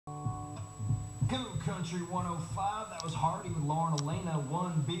Country 105. That was Hardy with Lauren Elena,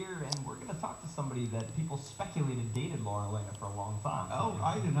 one beer, and we're going to talk to somebody that people speculated dated Lauren Elena for a long time. Oh,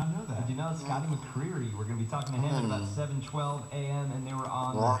 I did not know that. Did you know Scotty McCreery? We're going to be talking to him at about 7:12 a.m. and they were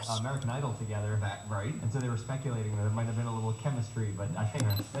on American Idol together. Right. And so they were speculating that there might have been a little chemistry, but I think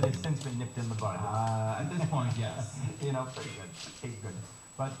that has since been nipped in the bud. At this point, yes. You know, pretty good. Pretty good.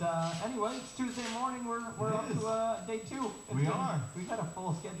 But anyway, it's Tuesday morning. We're up to day 2. We've had a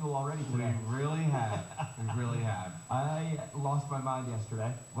full schedule already today. We really have. We really have. I lost my mind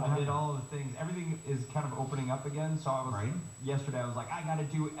yesterday. I did all of the things. Everything is kind of opening up again. So I was yesterday. I was like, I got to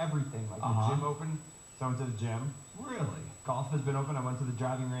do everything. Like the gym opened, so I went to the gym. Really? Golf has been open. I went to the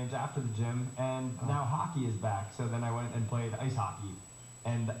driving range after the gym, and now hockey is back. So then I went and played ice hockey,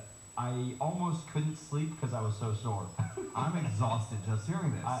 and I almost couldn't sleep because I was so sore. I'm exhausted just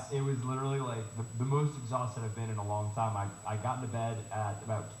hearing this. It was literally like the most exhausted I've been in a long time. I got into bed at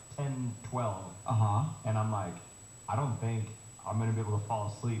about 10:12. And I'm like, I don't think I'm going to be able to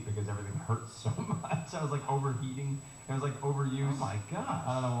fall asleep because everything hurts so much. I was like overheating. It was like overuse. Oh my gosh.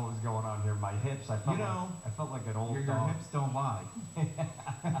 I don't know what was going on here. My hips, I felt like an old your dog. hips don't lie.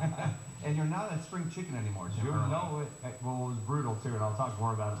 And you're not a spring chicken anymore, Jim. No, it was brutal too, and I'll talk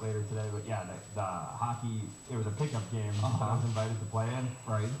more about it later today. But yeah, the hockey, it was a pickup game that I was invited to play in.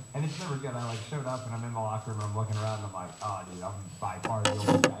 Right. And it's never good. I like showed up and I'm in the locker room and I'm looking around and I'm like, oh dude, I'm by far the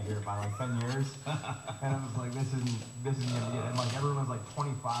oldest guy here by like 10 years. And I was like, this isn't gonna be it. And like everyone's like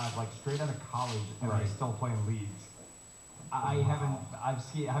 25, like straight out of college, and they're still playing leagues. I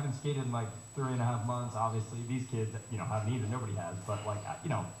haven't skated in like 3.5 months. Obviously, these kids, haven't either. Nobody has, but like,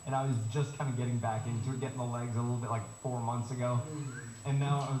 and I was just kind of getting back into it, getting the legs a little bit like 4 months ago. And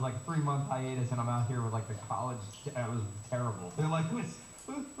now it was like 3-month hiatus, and I'm out here with like the college. It was terrible. They're like, who's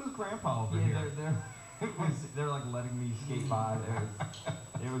grandpa over here? They're like letting me skate by.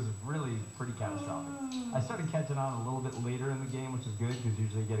 It was really pretty catastrophic. I started catching on a little bit later in the game, which is good because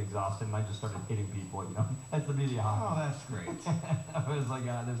usually you get exhausted, and I just started hitting people. That's the beauty of hockey. Oh, that's great. I was like,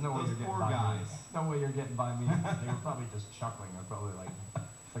 there's no way you're getting by me. No way you're getting by me. They were probably just chuckling. They're probably like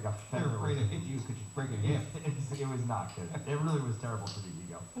a feather. They're afraid to hit you because you're breaking a hip. It was not good. It really was terrible for the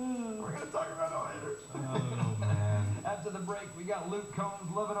ego. We're gonna talk about it later. Oh man. After the break, we got Luke Combs,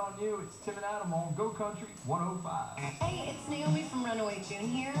 Loving on You. It's Tim and Adam on Go Country 105. Hey, it's Naomi from Runaway June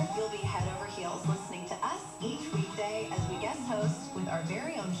here. You'll be head over heels listening to us each weekday as we guest host with our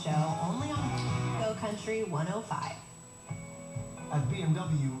very own show only on Go Country 105. At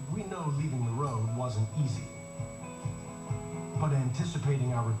BMW, we know leaving the road wasn't easy. But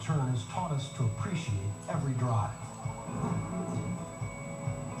anticipating our return has taught us to appreciate every drive.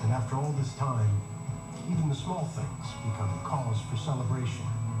 And after all this time, even the small things become cause for celebration.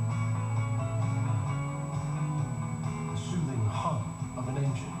 The soothing hum of an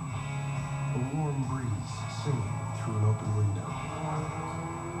engine, a warm breeze singing through an open window.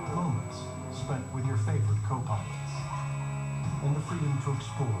 Moments spent with your favorite co-pilots. And the freedom to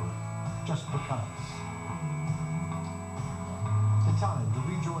explore just because. The time to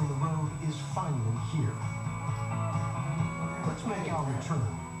rejoin the road is finally here. Let's make our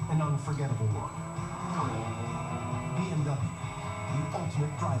return an unforgettable one. BMW, the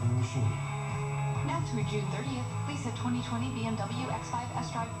ultimate driving machine. Now through June 30th, lease a 2020 BMW X5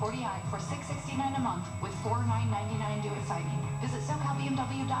 S-Drive 40i for $669 a month with $4999 due at signing. Visit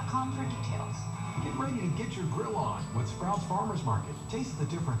SoCalBMW.com for details. Get ready to get your grill on with Sprouts Farmers Market. Taste the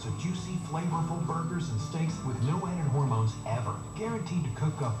difference of juicy, flavorful burgers and steaks with no added hormones ever. Guaranteed to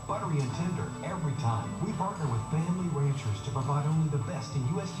cook up buttery and tender every time. We partner with family ranchers to provide only the best in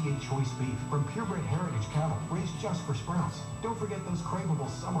USDA choice beef from purebred heritage cattle raised just for Sprouts. Don't forget those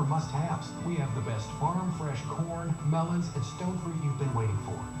craveable summer must-haves. We have the best farm-fresh corn, melons, and stone fruit you've been waiting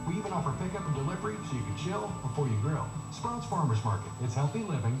for. We even offer pickup and delivery so you can chill before you grill. Sprouts Farmers Market. It's healthy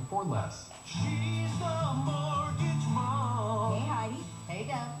living for less. She's the mortgage mom. Hey Heidi. Hey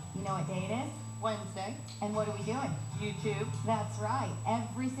Deb. You know what day it is? Wednesday. And what are we doing? YouTube. That's right.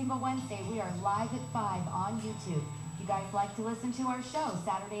 Every single Wednesday we are live at 5 on YouTube. If you guys like to listen to our show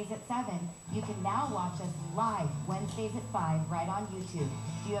Saturdays at 7, you can now watch us live Wednesdays at 5 right on YouTube.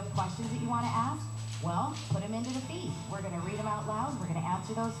 Do you have questions that you want to ask? Well, put them into the feed. We're going to read them out loud. We're going to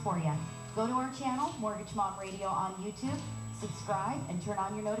answer those for you. Go to our channel, Mortgage Mom Radio on YouTube, subscribe, and turn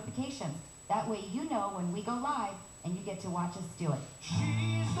on your notifications. That way you know when we go live and you get to watch us do it.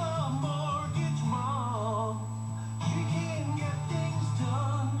 She's the mortgage mom. She can get things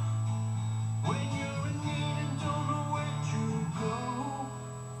done when you're in need and don't know where to go.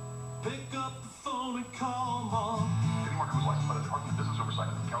 Pick up the phone and call mom. City Market was licensed by the Department of Business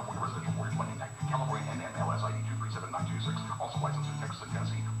Oversight of the California Residential Mortgage Lending Act, California NMLS ID 237926, also licensed in Texas and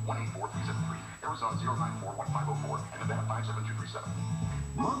Tennessee 184373. Arizona 0941504, and Nevada 57237.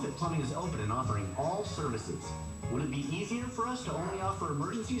 Moffitt Plumbing is open and offering all services. Would it be easier for us to only offer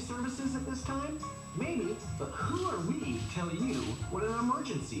emergency services at this time? Maybe, but who are we to tell you what an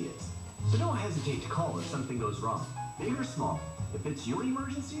emergency is? So don't hesitate to call if something goes wrong, big or small. If it's your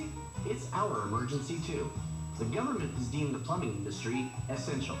emergency, it's our emergency too. The government has deemed the plumbing industry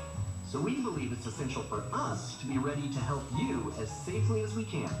essential. So we believe it's essential for us to be ready to help you as safely as we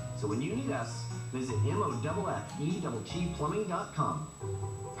can. So when you need us, visit moffettplumbing.com.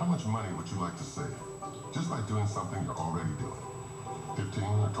 How much money would you like to save? Just by doing something you're already doing. 15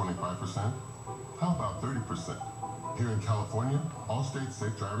 or 25%? How about 30%? Here in California, all state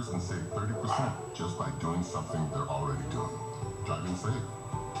safe drivers can save 30% just by doing something they're already doing. Driving safe.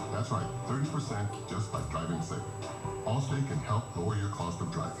 That's right, 30% just by driving safe. Allstate can help lower your cost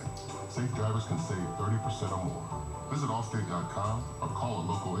of driving. Safe drivers can save 30% or more. Visit allstate.com or call a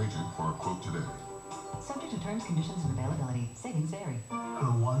local agent for a quote today. Subject to terms, conditions, and availability. Savings vary. For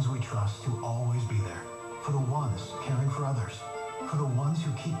the ones we trust to always be there. For the ones caring for others. For the ones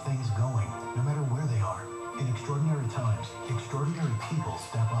who keep things going, no matter where they are. In extraordinary times, extraordinary people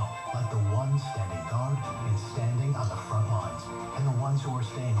step up, like the ones standing guard and standing on the front lines, and the ones who are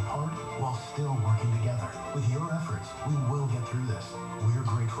staying apart while still working together. With your efforts, we will get through this. We're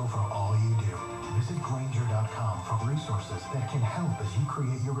grateful for all you do. Visit Grainger.com for resources that can help as you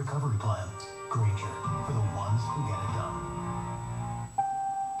create your recovery plan. Grainger, for the ones who get it done.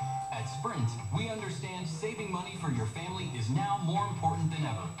 At Sprint, we understand saving money for your family is now more important than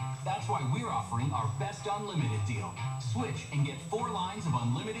ever. That's why we're offering our best unlimited deal. Switch and get 4 lines of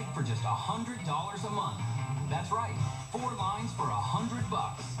unlimited for just $100 a month. That's right, 4 lines for $100.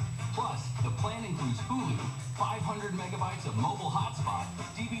 Plus, the plan includes Hulu, 500 megabytes of mobile hotspot,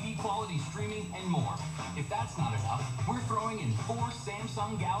 DVD quality streaming, and more. If that's not enough, we're throwing in 4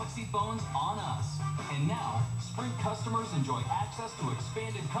 Samsung Galaxy phones on us. And now, Sprint customers enjoy access to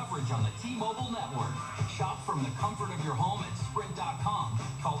expanded coverage on the T-Mobile network. Shop from the comfort of your home at Sprint.com.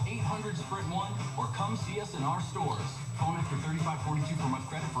 Call 800-SPRINT-1 or come see us in our stores. Phone after $35.42 per month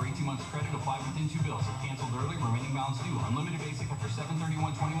credit for 18 months credit. Apply within 2 bills. If canceled early, remaining balance due. Unlimited basic after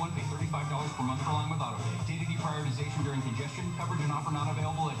 $731.21. Pay $35 per month per line with autopay. Data deprioritization during congestion. Coverage and offer not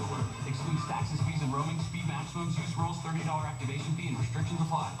available everywhere. Excludes taxes, fees, and roaming. Speed maximums, use rules, $30 activation fee, and restrictions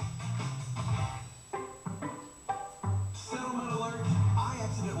apply. Settlement alert!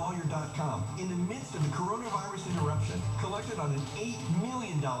 iAccidentLawyer.com. In the midst of the coronavirus interruption, collected on an $8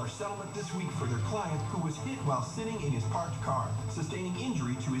 million settlement this week for their client who was hit while sitting in his parked car, sustaining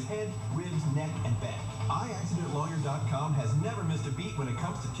injury to his head, ribs, neck, and back. iAccidentLawyer.com has never missed a beat when it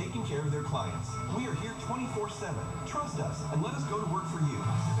comes to taking care of their clients. We are here 24/7. Trust us and let us go to work for you.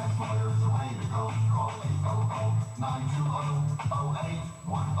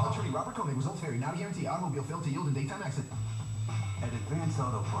 Attorney Robert Koenig, results vary. Not a guarantee. Automobile failed to yield in daytime accident. At Advanced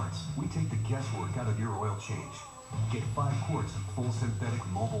Auto Parts, we take the guesswork out of your oil change. Get 5 quarts of full synthetic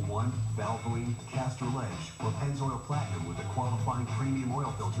Mobil 1, Valvoline, Castrol Edge, or Pennzoil Platinum with a qualifying premium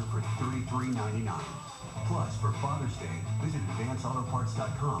oil filter for $33.99. Plus, for Father's Day, visit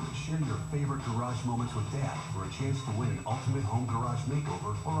AdvancedAutoParts.com and share your favorite garage moments with Dad for a chance to win an ultimate home garage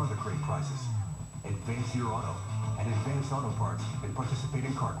makeover or other great prizes. Advance your auto at Advanced Auto Parts and participate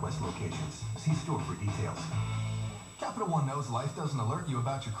in CarQuest locations. See store for details. Capital One knows life doesn't alert you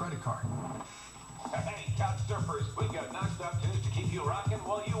about your credit card. Hey, couch surfers, we got non-stop news to keep you rocking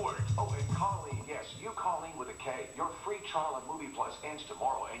while you work. Oh, and Colleen, yes, you Colleen with a K. Your free trial of Movie Plus ends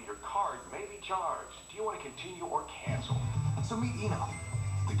tomorrow, and your card may be charged. Do you want to continue or cancel? So meet Eno,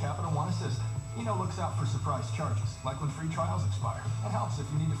 the Capital One assistant. Eno looks out for surprise charges, like when free trials expire, and helps if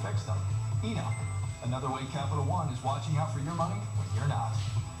you need to fix them. Eno, another way Capital One is watching out for your money when you're not.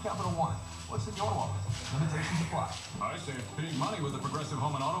 Capital One, what's in your wallet? Limitations apply. I saved big money with the Progressive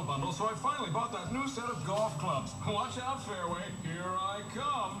Home and Auto Bundle, so I finally bought that new set of golf clubs. Watch out, Fairway. Here I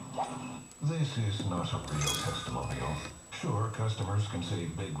come. This is not a real testimonial. Sure, customers can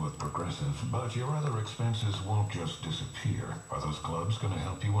save big with Progressive, but your other expenses won't just disappear. Are those clubs going to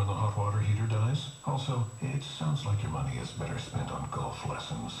help you when the hot water heater dies? Also, it sounds like your money is better spent on golf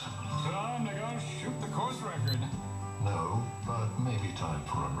lessons. Time to go shoot the course record. No, but maybe time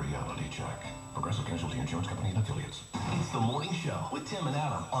for a reality check. Progressive Casualty Insurance Company and Affiliates. It's the morning show with Tim and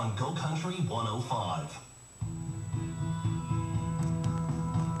Adam on Go Country 105.